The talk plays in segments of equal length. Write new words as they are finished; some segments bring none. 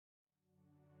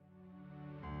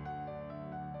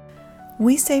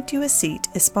We Saved You a Seat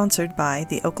is sponsored by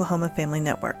the Oklahoma Family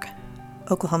Network.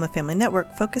 Oklahoma Family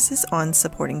Network focuses on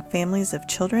supporting families of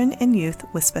children and youth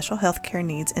with special health care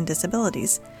needs and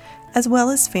disabilities, as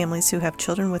well as families who have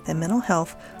children with a mental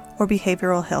health or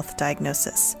behavioral health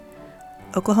diagnosis.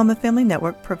 Oklahoma Family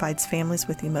Network provides families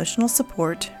with emotional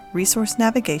support, resource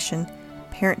navigation,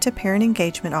 parent-to-parent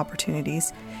engagement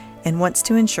opportunities, and wants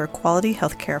to ensure quality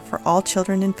health care for all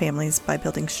children and families by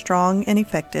building strong and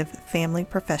effective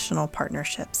family-professional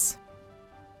partnerships.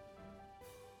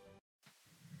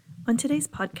 On today's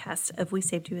podcast of We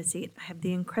Saved You a Seat, I have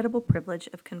the incredible privilege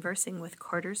of conversing with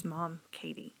Carter's mom,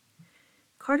 Katie.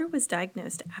 Carter was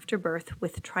diagnosed after birth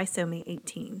with trisomy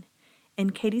 18,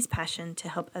 and Katie's passion to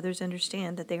help others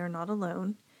understand that they are not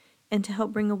alone and to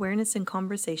help bring awareness and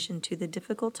conversation to the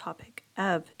difficult topic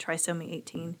of trisomy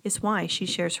 18 is why she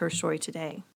shares her story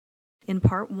today. In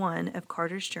part 1 of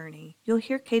Carter's journey, you'll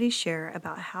hear Katie share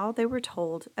about how they were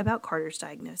told about Carter's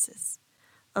diagnosis,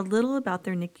 a little about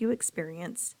their NICU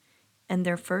experience, and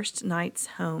their first nights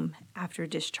home after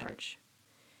discharge.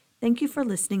 Thank you for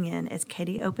listening in as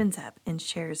Katie opens up and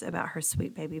shares about her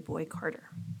sweet baby boy, Carter.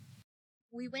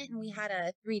 We went and we had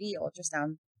a 3D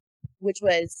ultrasound, which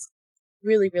was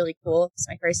really, really cool. It's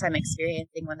my first time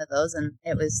experiencing one of those, and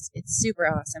it's super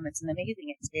awesome. It's an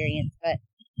amazing experience. But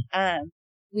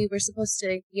we were supposed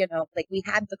to, we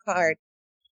had the card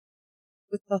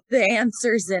with the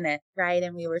answers in it, right?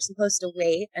 And we were supposed to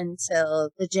wait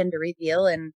until the gender reveal,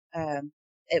 and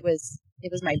it was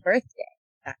my birthday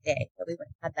that day. So we went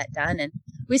and had that done, and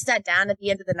we sat down at the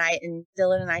end of the night, and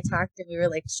Dylan and I talked, and we were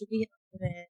like, should we open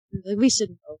it? We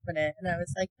shouldn't open it. And I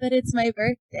was like, but it's my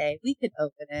birthday. We could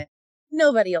open it.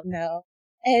 Nobody will know.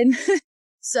 And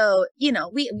so, we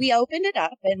opened it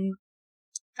up and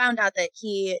found out that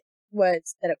it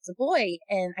was a boy.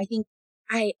 And I think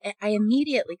I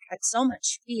immediately had so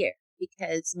much fear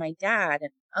because my dad and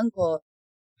uncle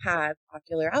have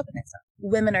ocular albinism.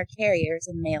 Women are carriers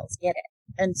and males get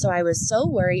it. And so I was so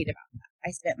worried about that.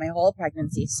 I spent my whole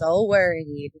pregnancy so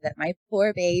worried that my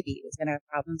poor baby was going to have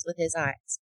problems with his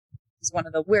eyes. It was one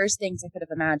of the worst things I could have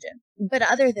imagined. But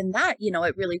other than that,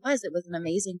 it really was. It was an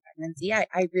amazing pregnancy.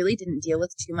 I really didn't deal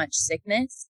with too much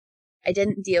sickness. I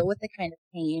didn't deal with the kind of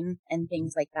pain and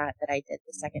things like that I did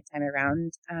the second time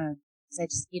around. Because I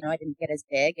just, I didn't get as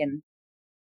big and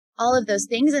all of those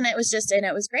things. And it was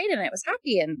great and it was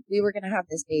happy. And we were going to have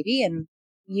this baby. And,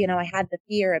 I had the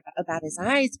fear about his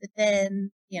eyes. But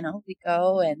then, we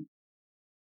go and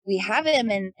we have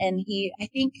him. And he, I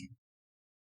think,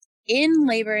 in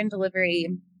labor and delivery,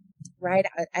 right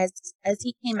as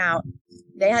he came out,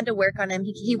 they had to work on him.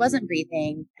 He wasn't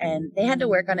breathing, and they had to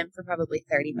work on him for probably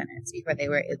 30 minutes before they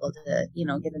were able to,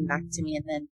 give him back to me. And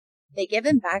then they give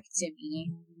him back to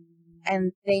me,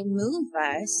 and they move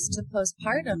us to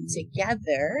postpartum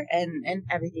together, and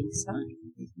everything's fine.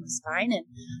 Everything was fine, and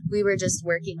we were just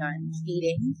working on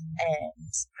feeding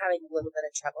and having a little bit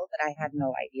of trouble, but I had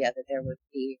no idea that there would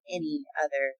be any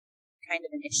other kind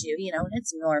of an issue, and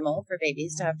it's normal for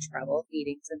babies to have trouble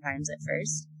feeding sometimes at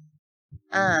first.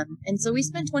 And so we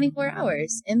spent 24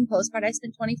 hours in postpartum. I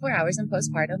spent 24 hours in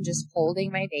postpartum just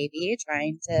holding my baby,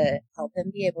 trying to help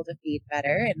him be able to feed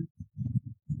better, and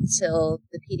until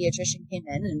the pediatrician came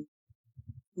in and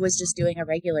was just doing a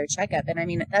regular checkup. And I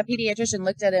mean, that pediatrician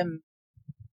looked at him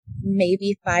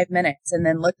maybe 5 minutes and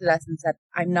then looked at us and said,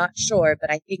 I'm not sure,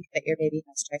 but I think that your baby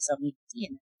has trisomy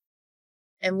 18.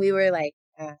 And we were like,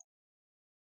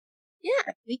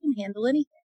 yeah, we can handle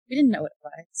anything. We didn't know what it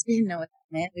was. We didn't know what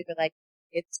that meant. We were like,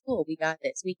 it's cool. We got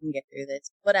this. We can get through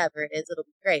this. Whatever it is, it'll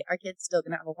be great. Our kid's still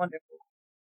going to have a wonderful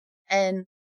life.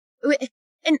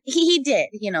 And he did,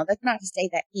 that's not to say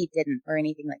that he didn't or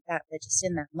anything like that, but just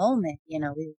in that moment,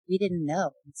 we didn't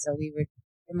know. And so we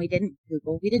didn't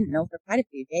Google. We didn't know for quite a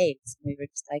few days. We were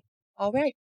just like, all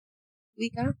right, we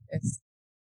got this.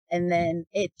 And then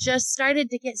it just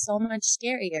started to get so much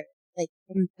scarier. Like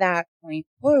from that point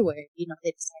forward, they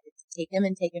decided to take him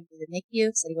to the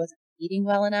NICU, said he wasn't feeding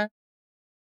well enough.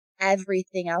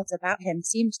 Everything else about him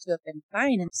seems to have been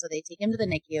fine. And so they take him to the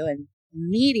NICU and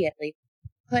immediately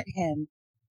put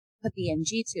the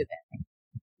NG tube in.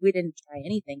 We didn't try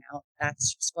anything else.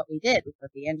 That's just what we did. We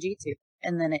put the NG tube.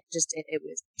 And then it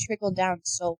was trickled down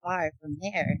so far from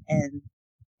there. And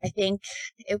I think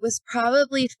it was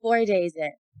probably 4 days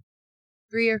in,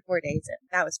 3 or 4 days in.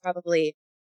 That was probably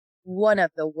one of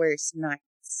the worst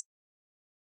nights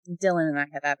Dylan and I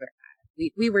have ever had.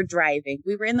 We were driving.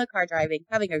 We were in the car driving,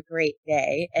 having a great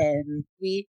day, and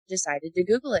we decided to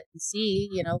Google it and see,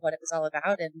 what it was all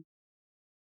about. And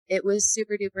it was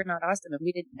super duper not awesome, and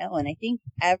we didn't know. And I think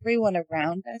everyone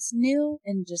around us knew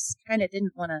and just kind of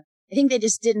didn't want to. I think they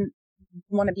just didn't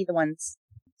want to be the ones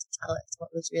to tell us what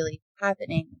was really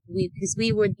happening. Because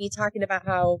we would be talking about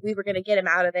how we were going to get him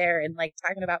out of there and like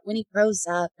talking about when he grows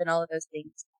up and all of those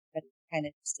things. But he kind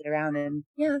of just sit around and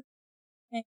yeah.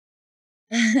 Okay.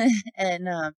 And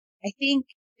I think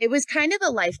it was kind of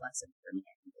a life lesson for me,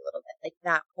 I think, a little bit. Like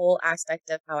that whole aspect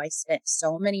of how I spent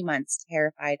so many months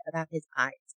terrified about his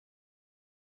eyes.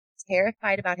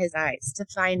 Terrified about his eyes, to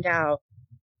find out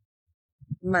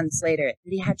months later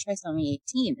that he had trisomy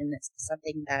 18. And this is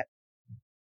something that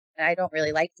I don't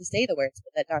really like to say the words,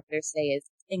 but that doctors say is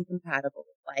incompatible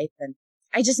with life. And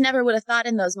I just never would have thought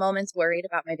in those moments, worried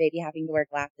about my baby having to wear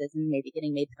glasses and maybe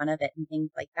getting made fun of it and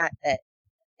things like that, that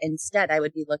instead I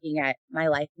would be looking at my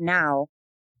life now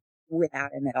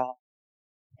without him at all.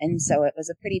 And so it was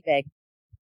a pretty big,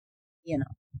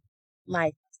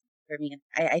 life for me.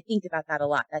 And I think about that a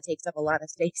lot. That takes up a lot of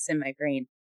space in my brain.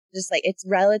 Just like it's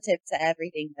relative to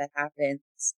everything that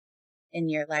happens in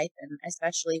your life, and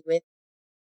especially with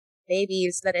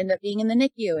babies that end up being in the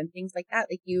NICU and things like that.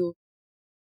 Like you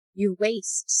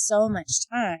waste so much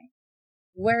time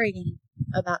worrying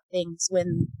about things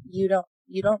when you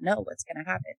don't know what's going to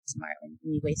happen tomorrow. And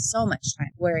you waste so much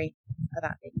time worrying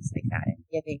about things like that and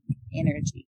giving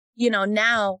energy.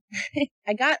 Now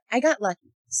I got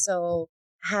lucky. So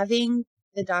having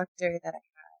the doctor that I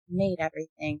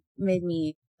had made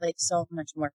me like so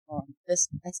much more calm. A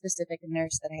specific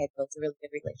nurse that I had built a really good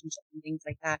relationship and things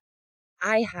like that.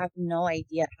 I have no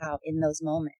idea how in those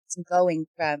moments, going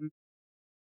from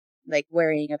like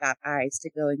worrying about eyes to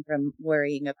going from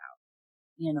worrying about,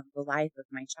 the life of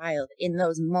my child, in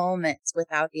those moments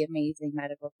without the amazing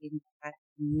medical team, I have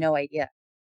no idea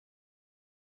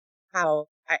how,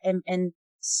 and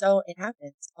so it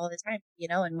happens all the time,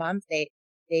 and moms,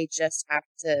 they just have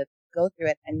to go through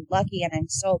it. I'm lucky and I'm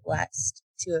so blessed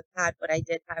to have had what I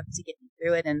did have to get me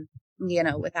through it. And,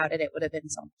 without it, it would have been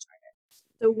so much harder.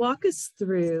 So walk us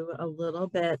through a little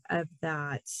bit of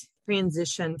that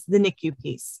transition, the NICU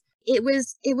piece. It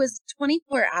was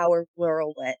 24-hour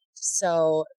whirlwind.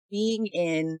 So being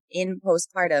in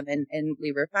postpartum and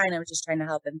we were fine. I was just trying to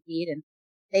help him feed, and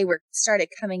they started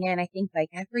coming in, I think like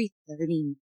every 30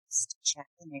 minutes to check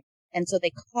in. And so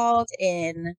they called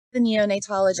in the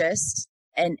neonatologist,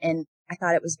 and I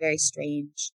thought it was very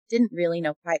strange. Didn't really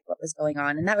know quite what was going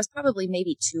on. And that was probably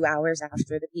maybe 2 hours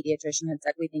after the pediatrician had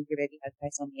said, we think your baby has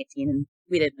trisomy 18, and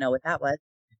we didn't know what that was.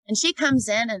 And she comes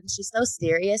in and she's so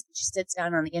serious. And she sits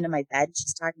down on the end of my bed.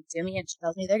 She's talking to me and she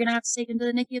tells me they're going to have to take him to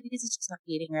the NICU because he's just not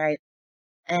eating right.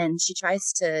 And she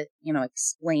tries to,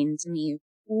 explain to me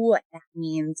what that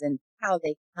means and how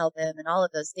they can help him and all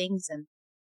of those things. And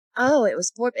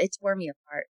it tore me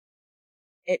apart.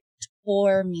 It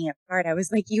tore me apart. I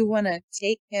was like, you want to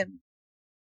take him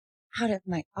out of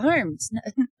my arms?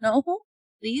 No,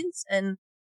 please. And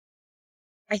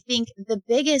I think the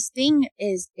biggest thing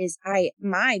is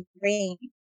my brain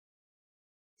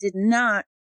did not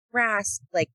grasp,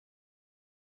 like,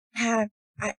 I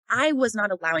was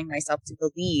not allowing myself to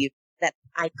believe that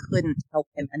I couldn't help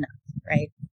him enough, right?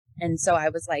 And so I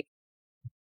was like,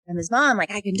 and his mom,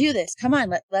 like, I can do this. Come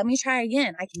on, let me try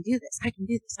again. I can do this. I can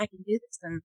do this. I can do this.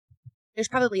 And there's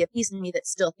probably a piece in me that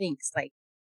still thinks, like,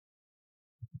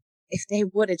 if they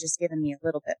would have just given me a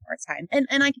little bit more time.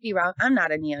 And I could be wrong. I'm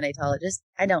not a neonatologist.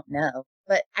 I don't know.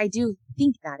 But I do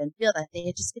think that and feel that they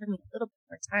had just given me a little bit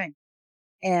more time.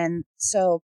 And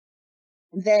so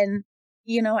then,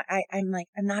 I'm like,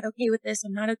 I'm not okay with this.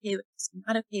 I'm not okay with this. I'm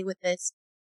not okay with this.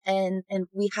 And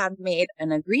we had made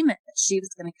an agreement that she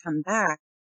was going to come back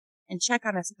and check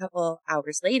on us a couple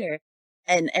hours later.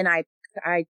 And I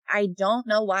don't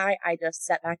know why I just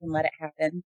sat back and let it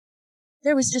happen.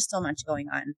 There was just so much going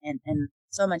on and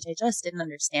so much I just didn't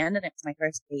understand. And it was my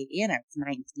first baby and I was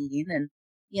 19 and,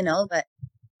 but,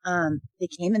 they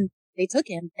came and they took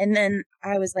him. And then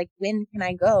I was like, when can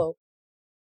I go?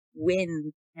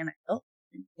 When can I go?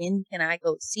 When can I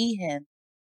go see him?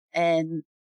 And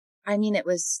I mean, it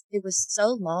was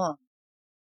so long.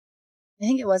 I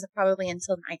think it wasn't probably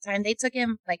until nighttime. They took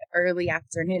him like early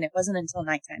afternoon. It wasn't until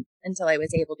nighttime until I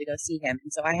was able to go see him.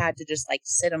 And so I had to just like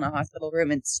sit in a hospital room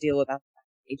and stew about that.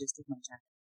 They just took my child.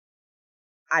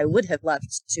 I would have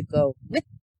loved to go with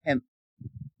him.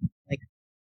 Like,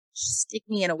 stick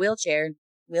me in a wheelchair and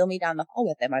wheel me down the hall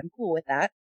with him. I'm cool with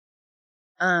that.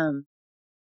 And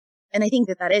I think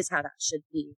that is how that should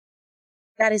be.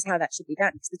 That is how that should be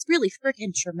done. Because it's really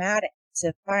freaking traumatic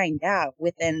to find out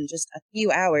within just a few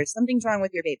hours something's wrong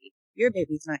with your baby. Your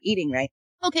baby's not eating right.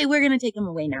 Okay, we're going to take him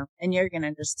away now. And you're going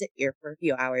to just sit here for a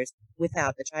few hours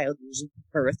without the child who was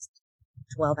birthed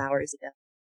 12 hours ago.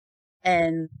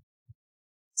 And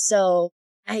so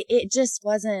it just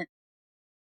wasn't,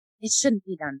 it shouldn't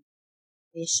be done.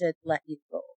 they should let you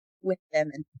go with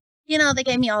them. And, they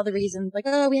gave me all the reasons, like,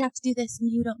 oh, we have to do this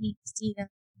and you don't need to see that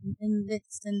and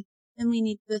this and we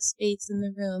need the space in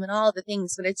the room and all the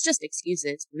things. But it's just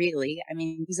excuses, really. I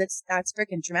mean, because that's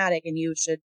freaking traumatic and you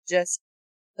should just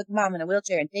put the mom in a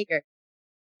wheelchair and take her.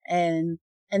 And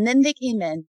then they came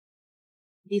in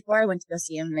before I went to go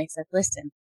see him and they said,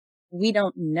 listen, we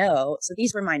don't know. So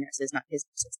these were my nurses, not his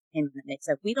nurses. And they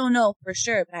said, we don't know for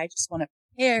sure, but I just want to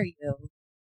prepare you.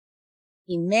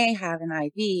 He may have an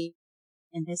IV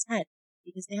in his head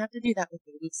because they have to do that with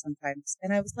babies sometimes.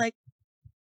 And I was like,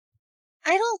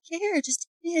 I don't care. Just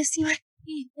see what I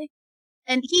mean.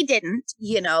 And he didn't,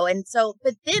 and so,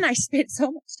 but then I spent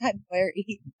so much time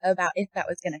worrying about if that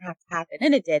was going to have to happen.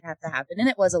 And it did have to happen. And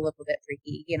it was a little bit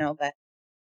freaky, but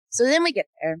so then we get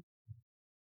there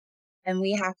and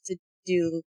we have to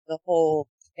do the whole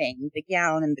thing, the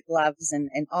gown and the gloves and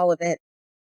all of it.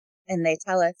 And they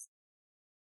tell us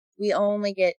we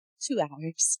only get 2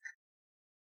 hours.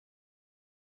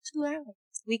 2 hours.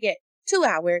 We get 2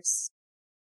 hours.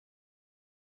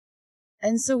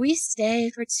 And so we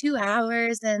stay for 2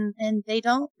 hours and they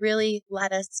don't really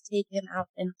let us take him out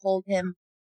and hold him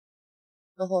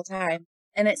the whole time.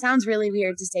 And it sounds really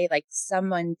weird to say, like,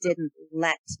 someone didn't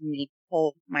let me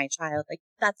hold my child. Like,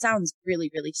 that sounds really,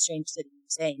 really strange to be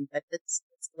saying, but that's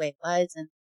the way it was. And,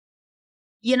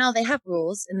 they have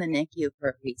rules in the NICU for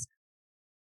a reason.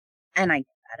 And I get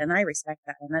that, and I respect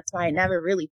that, and that's why I never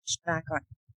really pushed back on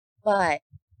it. But,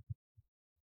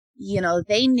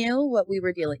 they knew what we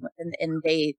were dealing with, and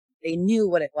they knew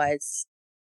what it was.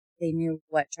 They knew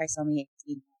what trisomy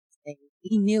 18 was.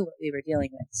 They knew what we were dealing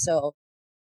with. So,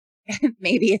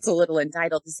 maybe it's a little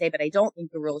entitled to say, but I don't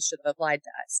think the rules should have applied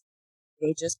to us.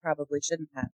 They just probably shouldn't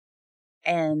have.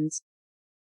 And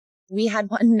we had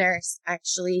one nurse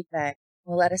actually that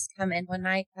let us come in one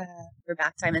night for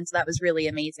bath time, and so that was really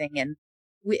amazing. And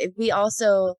we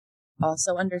also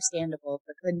understandable,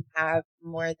 but couldn't have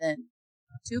more than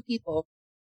 2 people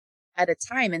at a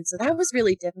time, and so that was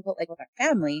really difficult. Like with our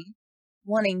family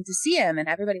wanting to see him, and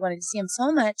everybody wanted to see him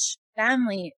so much.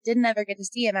 Family didn't ever get to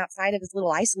see him outside of his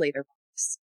little isolator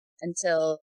box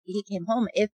until he came home,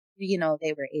 if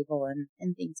they were able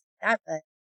and things like that.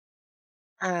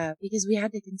 But because we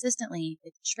had to consistently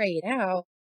trade out,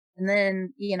 and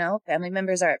then family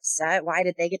members are upset. Why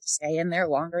did they get to stay in there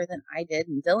longer than I did?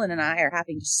 And Dylan and I are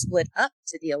having to split up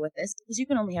to deal with this because you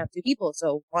can only have 2 people.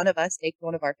 So one of us takes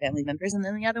one of our family members, and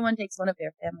then the other one takes one of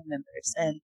their family members,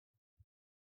 and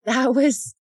that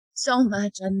was so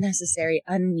much unnecessary,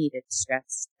 unneeded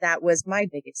stress. That was my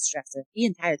biggest stress of the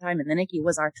entire time in the NICU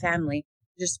was our family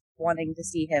just wanting to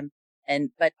see him,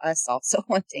 but us also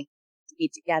wanting to be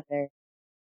together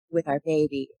with our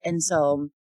baby. And so,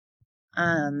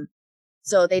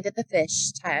 so they did the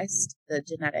FISH test, the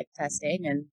genetic testing,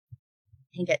 and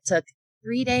I think it took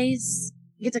 3 days.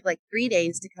 It took like 3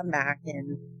 days to come back.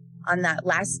 And on that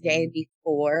last day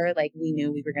before, like, we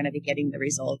knew we were going to be getting the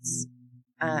results,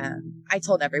 I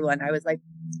told everyone, I was like,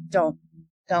 don't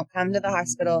come to the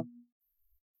hospital.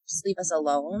 Just leave us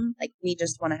alone. Like, we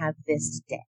just want to have this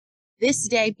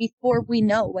day before we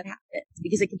know what happens,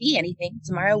 because it could be anything.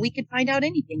 Tomorrow we could find out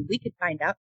anything. We could find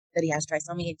out that he has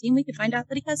trisomy 18. We could find out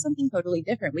that he has something totally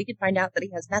different. We could find out that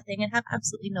he has nothing and have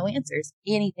absolutely no answers.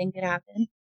 Anything could happen.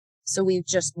 So we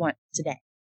just want today.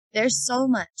 There's so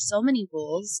many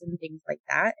rules and things like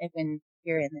that when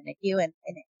you're in the NICU, and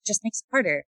it just makes it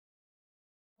harder.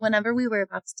 Whenever we were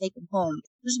about to take him home,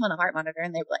 I just want a heart monitor,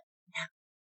 and they were like, no,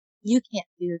 you can't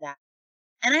do that.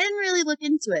 And I didn't really look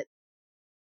into it.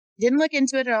 Didn't look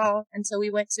into it at all until we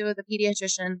went to the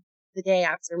pediatrician the day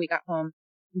after we got home.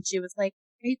 And she was like,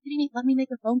 are you kidding me? Let me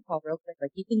make a phone call real quick.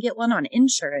 Like, you can get one on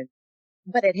insurance.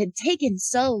 But it had taken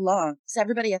so long. So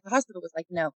everybody at the hospital was like,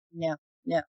 no.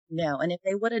 And if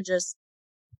they would have just,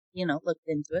 looked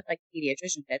into it like the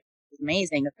pediatrician did, it was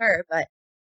amazing of her. But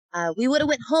we would have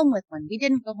went home with one. We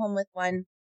didn't go home with one.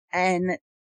 And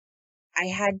I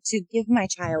had to give my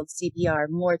child CPR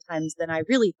more times than I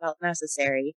really felt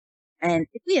necessary. And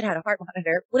if we had had a heart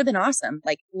monitor, it would have been awesome.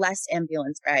 Like, less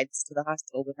ambulance rides to the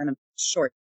hospital within a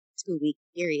short 2-week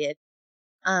period.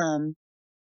 And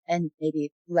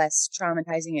maybe less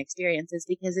traumatizing experiences,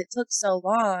 because it took so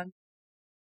long.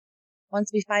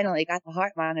 Once we finally got the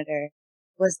heart monitor,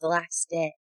 was the last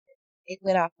day. It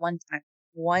went off one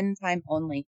time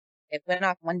only. It went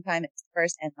off one time. It's the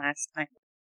first and last time.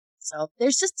 So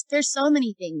there's so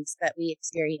many things that we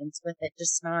experience with it,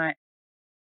 just not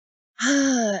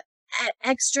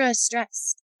extra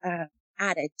stress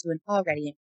added to an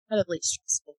already incredibly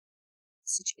stressful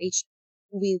situation.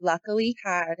 We luckily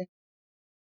had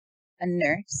a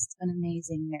nurse, an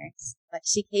amazing nurse. But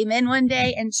she came in one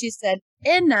day and she said,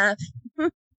 enough,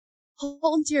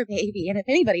 hold your baby. And if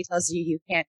anybody tells you you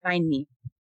can't find me,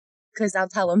 because I'll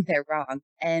tell them they're wrong.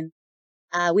 And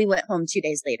we went home 2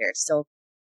 days later. So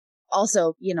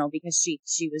also, because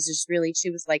she was just really, she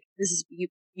was like, this is,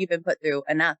 you've been put through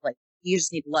enough. Like, you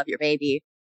just need to love your baby.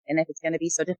 And if it's going to be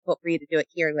so difficult for you to do it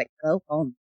here, like, go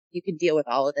home. You can deal with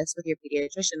all of this with your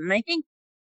pediatrician. And I think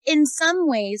in some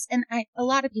ways, and a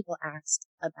lot of people asked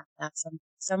about that.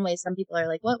 Some ways, some people are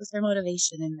like, what was their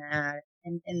motivation in that?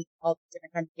 And all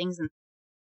different kinds of things. And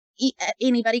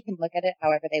anybody can look at it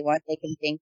however they want. They can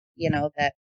think,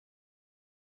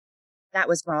 that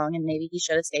was wrong and maybe he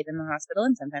should have stayed in the hospital.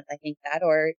 And sometimes I think that,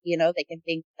 or, they can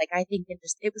think, like, I think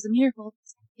it was a miracle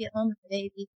to be at home with the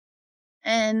baby.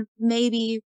 And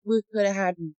maybe we could have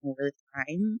had more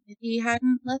time if he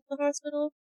hadn't left the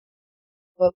hospital.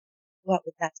 But what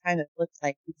would that time have looked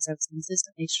like? Because I was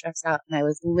consistently stressed out and I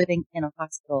was living in a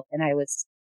hospital and I was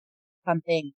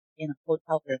pumping in a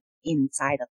hotel room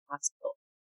inside of the hospital.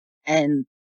 And,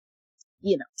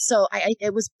 so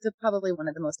it was probably one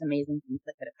of the most amazing things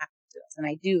that could have happened to us. And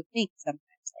I do think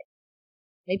sometimes, like,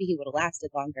 maybe he would have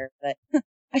lasted longer, but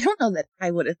I don't know that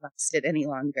I would have lasted any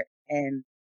longer. And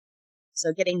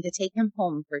so getting to take him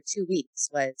home for 2 weeks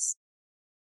was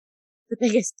the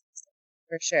biggest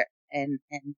for sure. And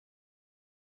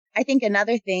I think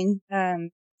another thing,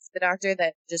 the doctor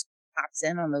that just pops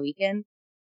in on the weekend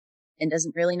and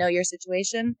doesn't really know your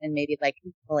situation and maybe like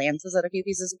glances at a few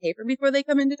pieces of paper before they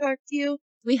come in to talk to you.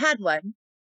 We had one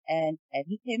and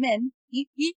he came in, he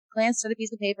glanced at a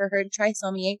piece of paper, heard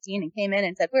trisomy 18 and came in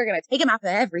and said, we're going to take him off of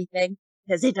everything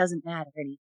because it doesn't matter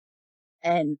anymore.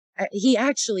 And he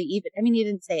actually he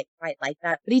didn't say it quite like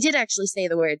that, but he did actually say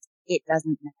the words, it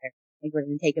doesn't matter. Like, we're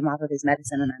going to take him off of his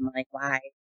medicine. And I'm like, why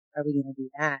are we going to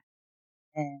do that?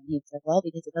 And he said, well,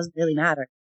 because it doesn't really matter.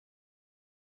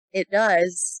 It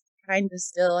does kind of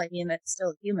still, it's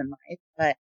still a human life,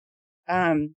 but,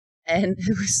 and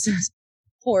it was just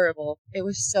horrible. It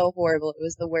was so horrible. It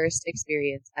was the worst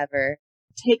experience ever.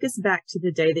 Take us back to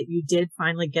the day that you did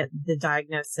finally get the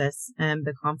diagnosis and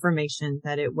the confirmation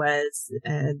that it was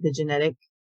the genetic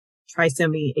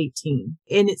trisomy 18.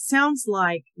 And it sounds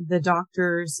like the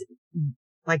doctors,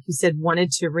 like you said, wanted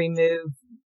to remove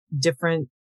different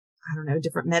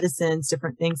medicines,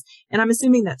 different things. And I'm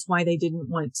assuming that's why they didn't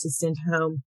want to send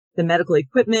home the medical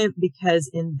equipment, because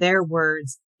in their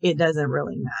words, it doesn't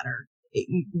really matter.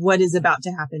 What is about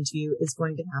to happen to you is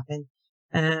going to happen.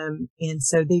 And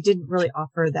so they didn't really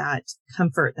offer that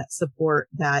comfort, that support,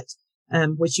 that,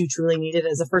 which you truly needed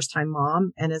as a first time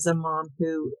mom and as a mom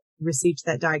who received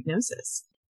that diagnosis.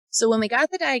 So when we got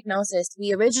the diagnosis,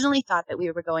 we originally thought that we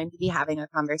were going to be having a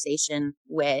conversation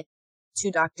with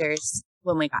 2 doctors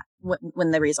when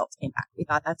the results came back. We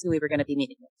thought that's who we were going to be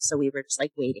meeting with. So we were just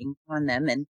like waiting on them.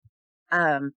 And,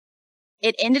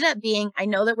 it ended up being, I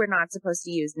know that we're not supposed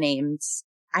to use names.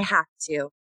 I have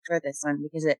to for this one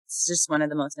because it's just one of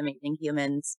the most amazing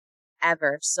humans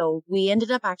ever. So we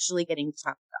ended up actually getting to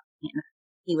talk about Hannah.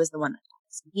 He was the one that told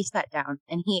us. He sat down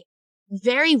and he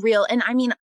very real. And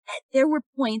there were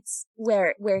points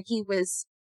where he was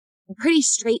pretty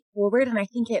straightforward. And I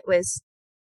think it was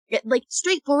like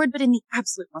straightforward, but in the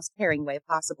absolute most caring way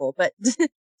possible. But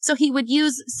so he would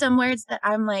use some words that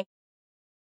I'm like,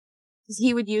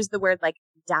 he would use the word like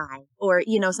die or,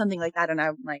 something like that. And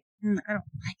I'm like, I don't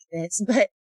like this. But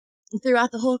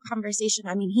throughout the whole conversation,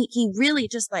 he really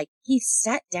just like, he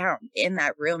sat down in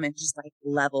that room and just like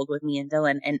leveled with me and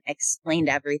Dylan and explained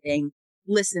everything,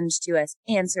 listened to us,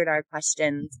 answered our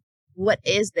questions. What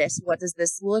is this? What does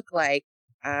this look like?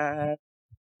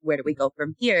 Where do we go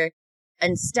from here?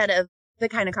 Instead of the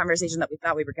kind of conversation that we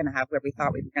thought we were going to have, where we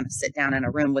thought we were going to sit down in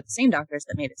a room with the same doctors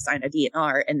that made us sign a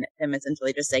DNR and them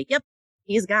essentially just say, yep,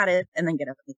 he's got it, and then get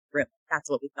up in the room. That's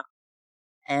what we thought.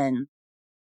 And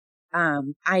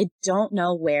I don't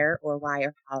know where or why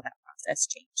or how that process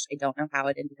changed. I don't know how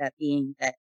it ended up being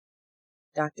that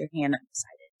Dr. Hannah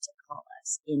decided to call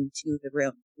us into the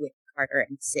room with Carter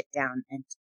and sit down and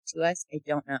talk to us. I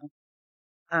don't know.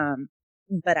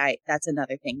 But that's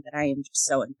another thing that I am just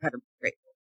so incredibly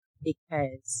grateful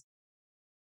because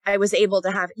I was able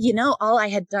to have, all I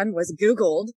had done was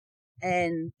Googled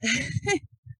and,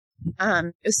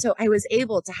 so I was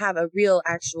able to have a real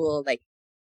actual like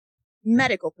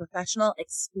medical professional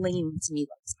explain to me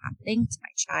what was happening to my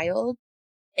child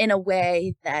in a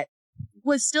way that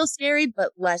was still scary,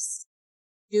 but less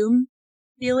doom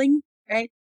feeling.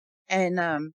 Right.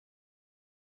 And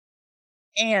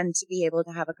to be able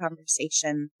to have a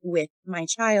conversation with my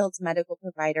child's medical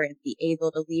provider and be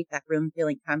able to leave that room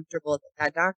feeling comfortable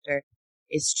that doctor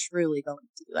is truly going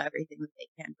to do everything that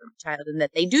they can for my child, and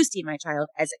that they do see my child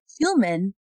as a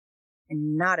human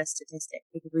and not a statistic,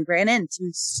 because we ran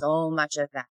into so much of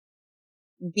that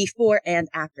before and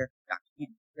after Dr.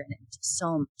 Hannah. Ran into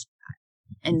so much of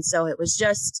that. And so it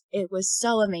was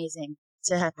so amazing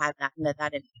to have had that, and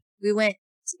that we went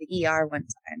to the ER one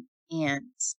time,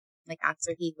 and like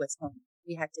after he was home,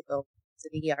 we had to go to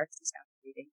the ER to stop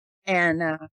breathing. And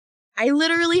I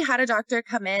literally had a doctor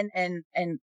come in and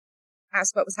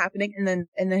ask what was happening, and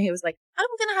then he was like, "I'm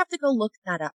gonna have to go look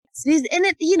that up." So and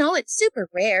it, it's super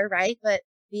rare, right? But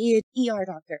the ER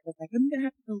doctor was like, "I'm gonna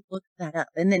have to go look that up,"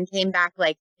 and then came back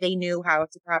like they knew how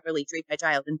to properly treat my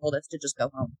child and told us to just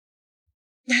go home.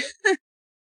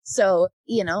 So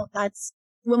that's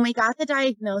when we got the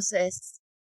diagnosis.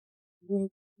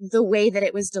 The way that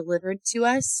it was delivered to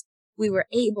us, we were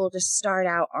able to start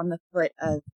out on the foot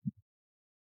of,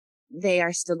 they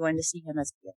are still going to see him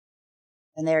as a kid,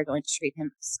 and they are going to treat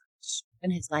him as such,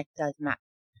 and his life does matter.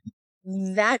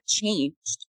 That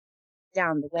changed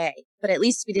down the way, but at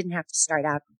least we didn't have to start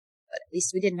out on the foot. At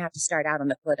least we didn't have to start out on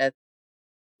the foot of,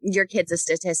 your kid's a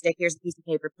statistic, here's a piece of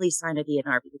paper, please sign a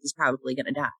DNR because he's probably going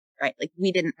to die, right? Like,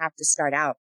 we didn't have to start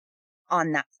out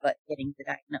on that foot getting the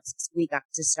diagnosis. We got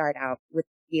to start out with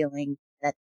the feeling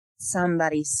that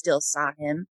somebody still saw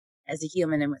him as a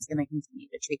human and was going to continue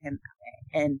to treat him that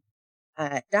way.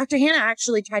 And Dr. Hannah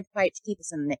actually tried to fight to keep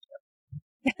us in the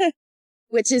NICU,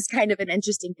 which is kind of an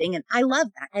interesting thing. And I love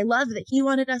that. I love that he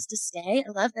wanted us to stay.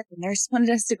 I love that the nurse wanted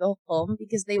us to go home,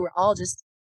 because they were all just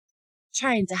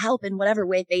trying to help in whatever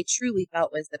way they truly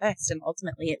felt was the best. And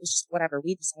ultimately it was just whatever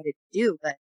we decided to do.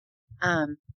 But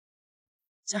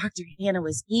Dr. Hannah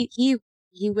was, he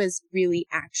was really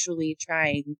actually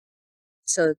trying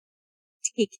to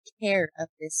take care of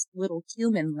this little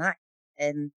human life.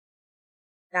 And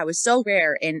that was so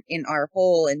rare in our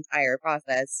whole entire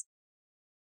process,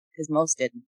 because most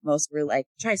didn't. Most were like,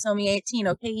 trisomy 18.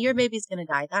 Okay, your baby's going to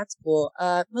die. That's cool.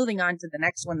 Moving on to the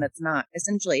next one that's not.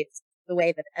 Essentially, it's the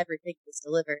way that everything was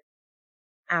delivered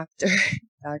after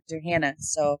Dr. Hannah.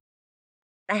 So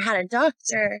I had a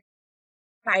doctor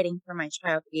fighting for my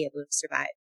child to be able to survive,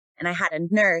 and I had a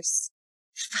nurse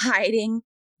fighting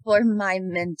for my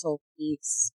mental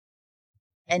peace.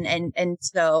 And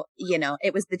so,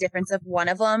 it was the difference of one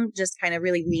of them just kind of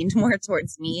really leaned more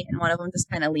towards me, and one of them just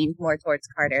kind of leaned more towards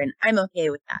Carter. And I'm okay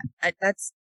with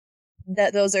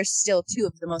that. Those are still two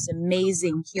of the most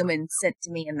amazing humans sent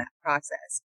to me in that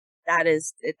process. That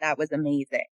was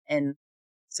amazing. And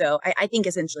so I think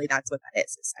essentially that's what that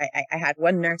is. I had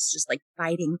one nurse just like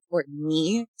fighting for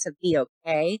me to be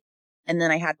okay. And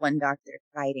then I had one doctor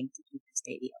fighting to keep this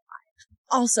baby alive,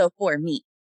 also for me.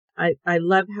 I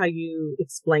love how you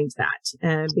explained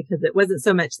that, because it wasn't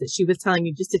so much that she was telling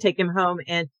you just to take him home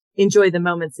and enjoy the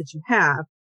moments that you have,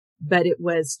 but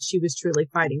she was truly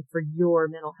fighting for your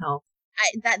mental health.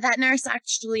 That nurse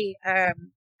actually,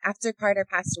 after Carter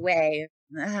passed away,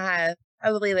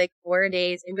 probably like 4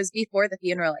 days, it was before the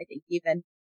funeral, I think even,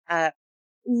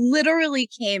 literally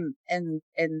came and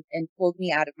pulled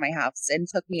me out of my house and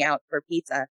took me out for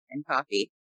pizza and coffee.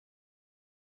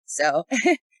 So,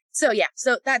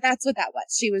 so that's what that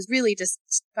was. She was really just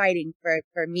fighting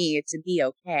for me to be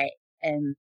okay.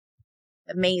 And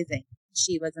amazing.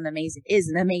 She is an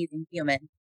amazing human.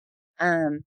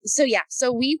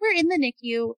 So we were in the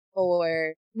NICU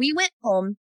we went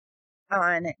home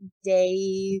on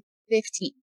day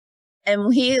 15, and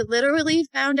we literally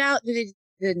found out the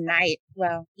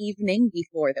evening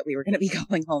before that we were going to be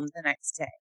going home the next day.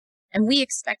 And we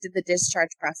expected the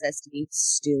discharge process to be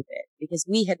stupid, because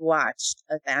we had watched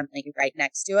a family right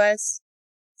next to us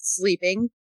sleeping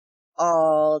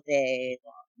all day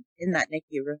long in that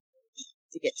NICU room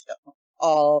to get to go home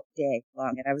all day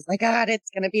long. And I was like, God, it's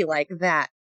going to be like that.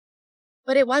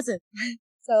 But it wasn't.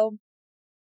 So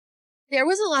there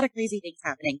was a lot of crazy things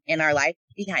happening in our life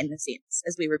behind the scenes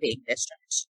as we were being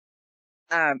discharged.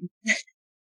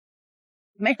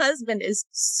 My husband is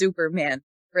Superman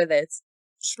for this,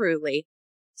 truly.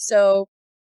 So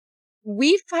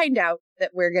we find out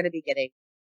that we're going to be getting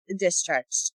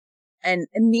discharged and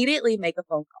immediately make a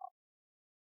phone call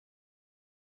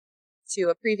to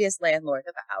a previous landlord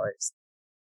of ours,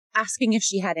 asking if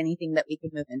she had anything that we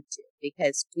could move into,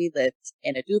 because we lived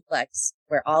in a duplex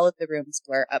where all of the rooms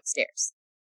were upstairs.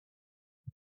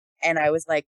 And I was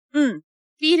like,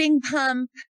 feeding pump,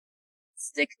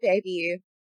 sick baby,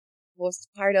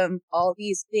 postpartum, all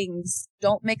these things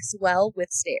don't mix well with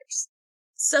stairs.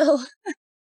 So,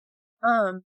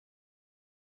 and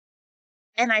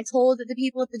I told the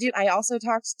people at I also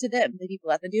talked to them, the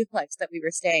people at the duplex that we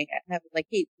were staying at, and I was like,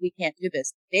 hey, we can't do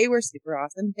this. They were super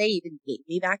awesome. They even gave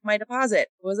me back my deposit.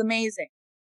 It was amazing.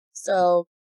 So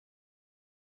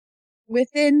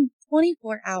within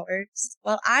 24 hours,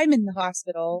 while I'm in the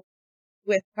hospital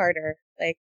with Carter,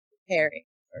 like preparing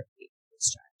for being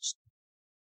discharged,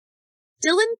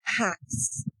 Dylan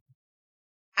packs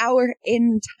our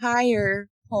entire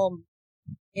home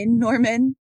in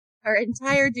Norman, our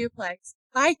entire duplex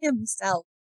by himself,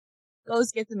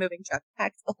 goes get the moving truck,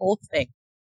 packs the whole thing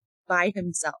by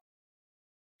himself.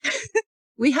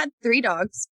 We had 3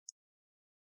 dogs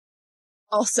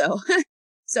also.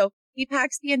 So he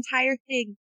packs the entire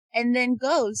thing and then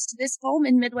goes to this home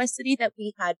in Midwest City that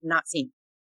we had not seen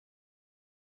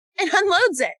and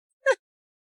unloads it.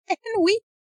 And we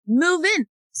move in.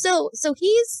 So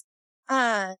he's,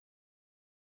 as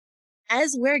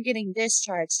we're getting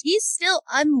discharged, he's still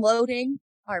unloading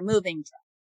our moving truck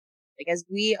because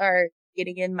we are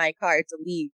getting in my car to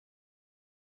leave.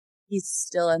 He's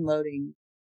still unloading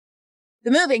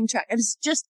the moving truck. It was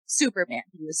just Superman.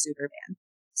 He was Superman.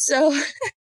 So,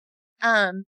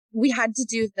 we had to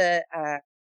do the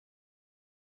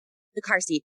car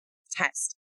seat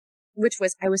test, which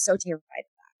was, I was so terrified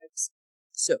of that. I was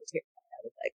so terrified. I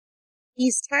was like,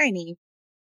 he's tiny.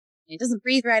 He doesn't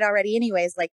breathe right already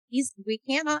anyways. Like, we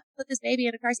cannot put this baby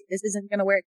in a car seat. This isn't going to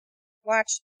work.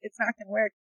 Watch, it's not going to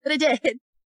work. But it did.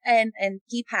 And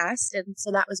he passed. And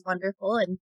so that was wonderful.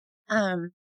 And,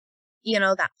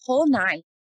 that whole night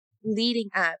leading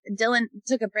up, Dylan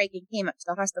took a break and came up to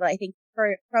the hospital, I think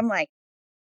from like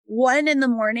 1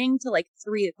 a.m. to like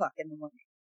 3 o'clock in the morning.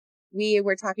 We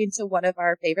were talking to one of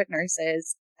our favorite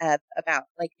nurses about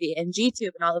like the NG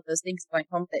tube and all of those things going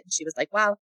home with it. And she was like,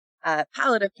 wow,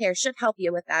 palliative care should help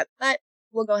you with that, but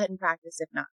we'll go ahead and practice if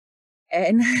not.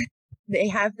 And they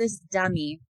have this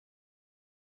dummy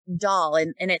doll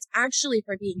and it's actually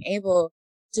for being able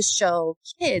to show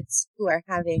kids who are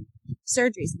having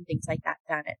surgeries and things like that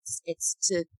done. It's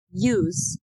to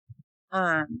use,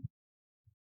 for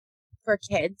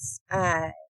kids,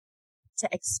 to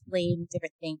explain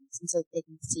different things and so they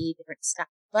can see different stuff.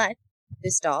 But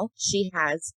this doll, she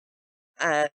has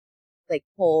like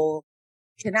whole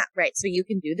canal, right? So you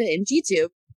can do the NG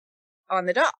tube on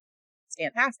the doll. It's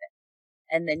fantastic.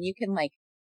 And then you can like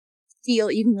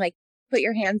put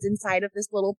your hands inside of this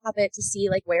little puppet to see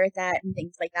like where it's at and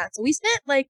things like that. So we spent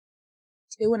like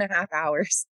 2.5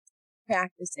 hours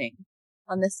practicing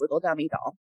on this little dummy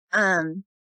doll. And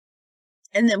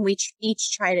then we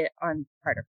each tried it on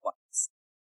Carter once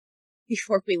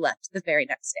before we left the very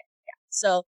next day. Yeah.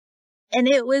 So, and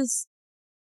it was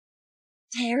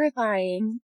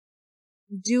terrifying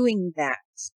doing that,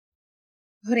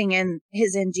 putting in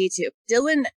his NG tube.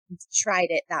 Dylan tried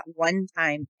it that one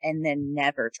time and then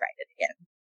never tried it again.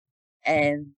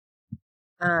 And,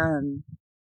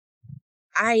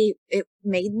 it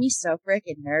made me so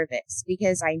freaking nervous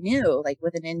because I knew like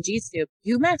with an NG tube,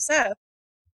 you mess up,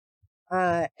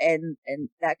 and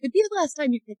that could be the last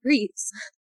time you could breathe.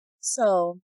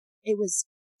 So it was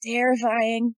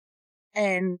terrifying.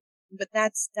 But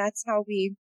that's how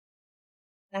we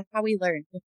learned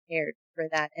to prepare for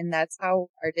that. And that's how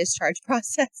our discharge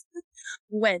process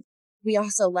went. We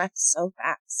also left so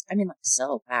fast. I mean, like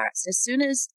so fast. As soon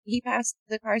as he passed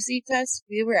the car seat test,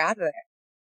 we were out of there.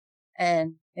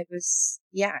 And it was,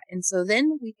 yeah. And so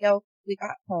then we got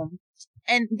home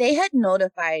and they had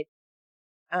notified,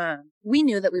 we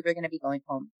knew that we were going to be going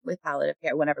home with palliative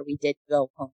care whenever we did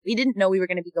go home. We didn't know we were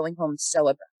going to be going home so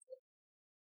abruptly.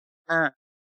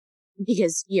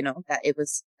 Because,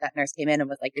 that nurse came in and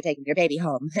was like, you're taking your baby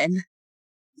home. And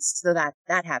so that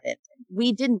happened.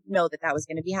 We didn't know that was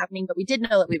going to be happening, but we did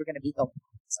know that we were going to be going home.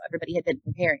 So everybody had been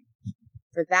preparing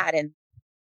for that. And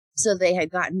so they had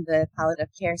gotten the palliative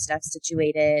care stuff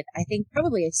situated. I think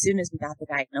probably as soon as we got the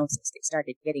diagnosis, they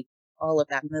started getting all of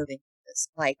that moving, the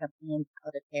supply company and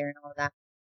palliative care and all of that.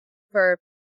 For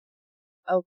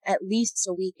at least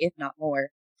a week, if not more,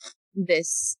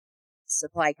 this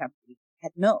supply company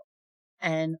had known.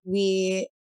 And we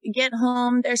get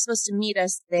home, they're supposed to meet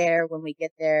us there when we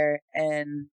get there,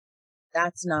 and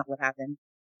that's not what happened.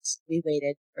 We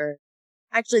waited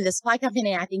actually the supply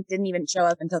company I think didn't even show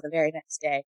up until the very next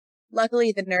day.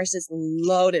 Luckily the nurses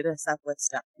loaded us up with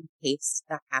stuff in case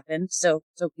that happened. So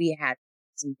we had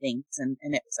some things and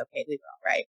it was okay. We were all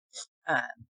right.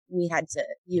 We had to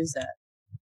use a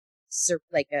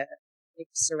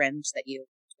syringe that you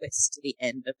twist to the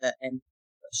end of the and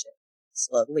push it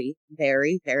slowly,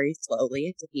 very, very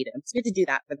slowly to feed him. So we had to do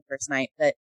that for the first night,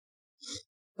 but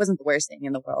it wasn't the worst thing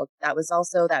in the world. That was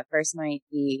also that first night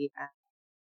we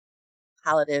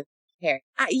palliative care.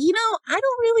 I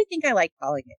don't really think I like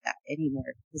calling it that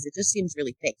anymore because it just seems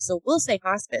really fake. So we'll say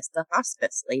hospice. The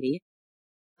hospice lady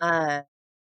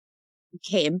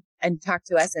came and talked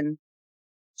to us, and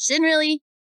She didn't really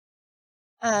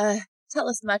tell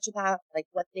us much about like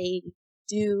what they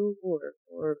do or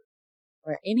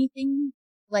anything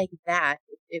like that.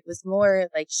 It was more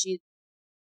like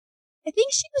I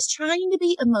think she was trying to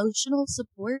be emotional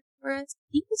support for us.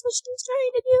 I think that's what she was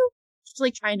trying to do. She was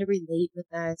like trying to relate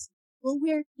with us. Well,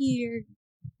 we're here.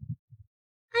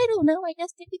 I don't know. I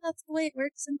guess maybe that's the way it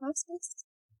works in hospice.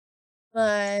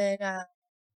 But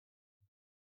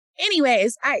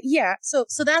anyways, so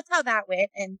that's how that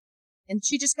went, and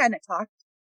she just kind of talked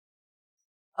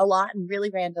a lot and really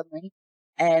randomly,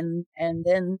 and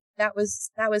then that was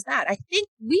that. I think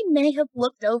we may have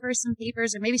looked over some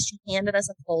papers, or maybe she handed us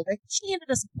a folder. She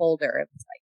handed us a folder. It was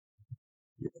like,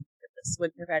 look at this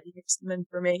when you're ready. Here's some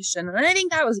information, and I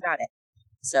think that was about it.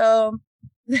 So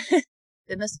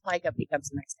then the supply company comes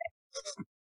the next day,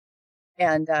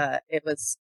 and it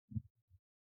was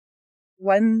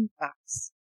one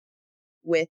box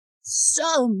with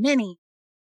so many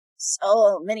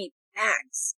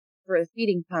bags for the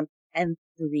feeding pump and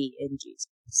 3 NG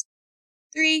strips.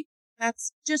 3,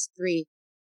 that's just 3.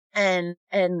 And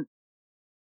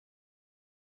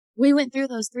we went through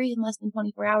those 3 in less than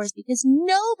 24 hours because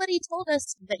nobody told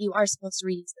us that you are supposed to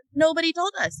reuse them. Nobody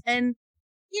told us. And,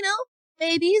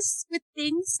 babies with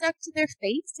things stuck to their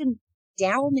face and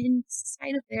down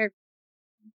inside of their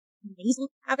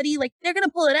nasal cavity, like, they're going to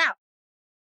pull it out.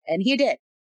 And he did.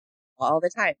 All the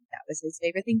time. That was his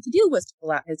favorite thing to do, was to pull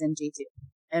out his NG2.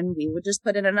 And we would just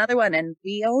put in another one, and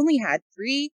we only had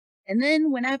 3. And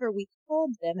then whenever we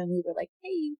called them and we were like,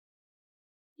 hey,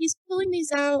 he's pulling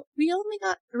these out. We only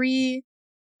got 3.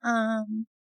 Can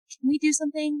we do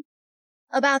something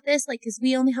about this? Like, cause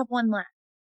we only have 1 left.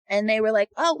 And they were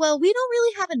like, oh, well, we don't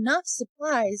really have enough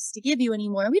supplies to give you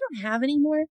anymore. We don't have any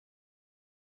more,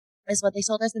 is what they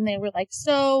told us. And they were like,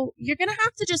 so you're going to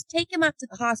have to just take him up to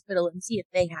the hospital and see if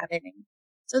they have any.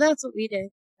 So that's what we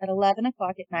did at 11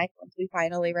 o'clock at night once we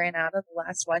finally ran out of the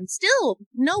last one. Still,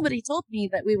 nobody told me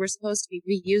that we were supposed to be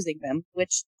reusing them,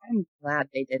 which I'm glad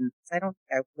they didn't, because I don't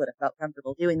think I would have felt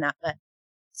comfortable doing that. But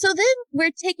so then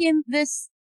we're taking this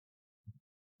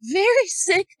very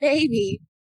sick baby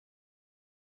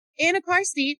in a car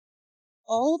seat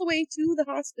all the way to the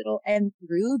hospital and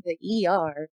through the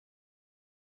ER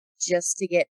just to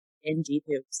get NG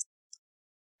tubes.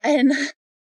 And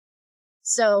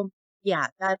so, yeah,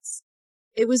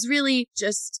 it was really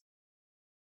just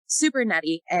super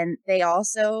nutty. And they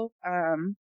also,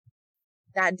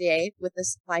 that day with the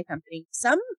supply company,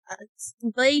 some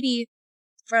lady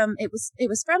it was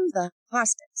from the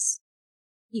hospice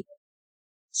people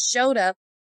showed up,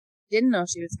 didn't know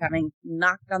she was coming,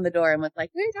 knocked on the door and was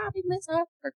like, we're dropping this off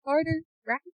for Carter,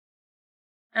 right?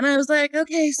 And I was like,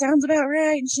 okay, sounds about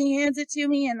right. And she hands it to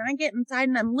me, and I get inside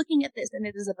and I'm looking at this, and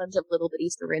it is a bunch of little bitty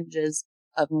syringes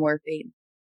of morphine.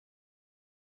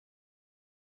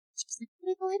 She's like,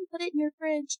 go ahead and put it in your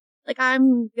fridge. Like,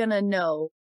 I'm gonna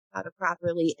know how to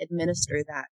properly administer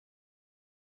that.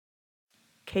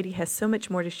 Katie has so much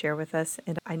more to share with us,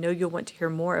 and I know you'll want to hear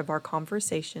more of our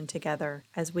conversation together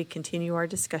as we continue our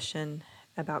discussion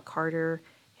about Carter,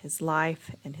 his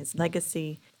life and his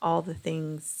legacy, all the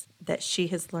things that she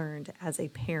has learned as a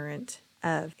parent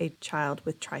of a child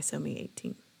with trisomy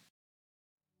 18.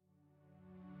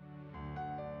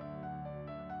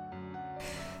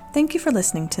 Thank you for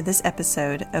listening to this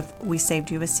episode of We Saved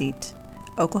You a Seat.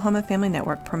 Oklahoma Family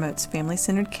Network promotes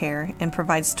family-centered care and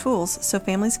provides tools so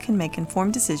families can make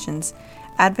informed decisions,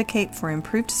 advocate for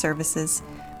improved services,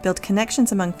 build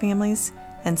connections among families,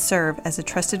 and serve as a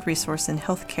trusted resource in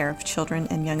health care of children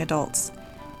and young adults.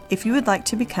 If you would like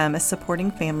to become a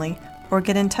supporting family or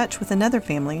get in touch with another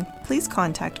family, please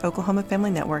contact Oklahoma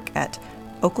Family Network at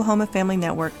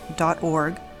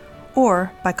oklahomafamilynetwork.org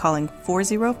or by calling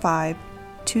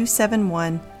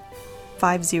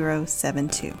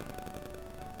 405-271-5072.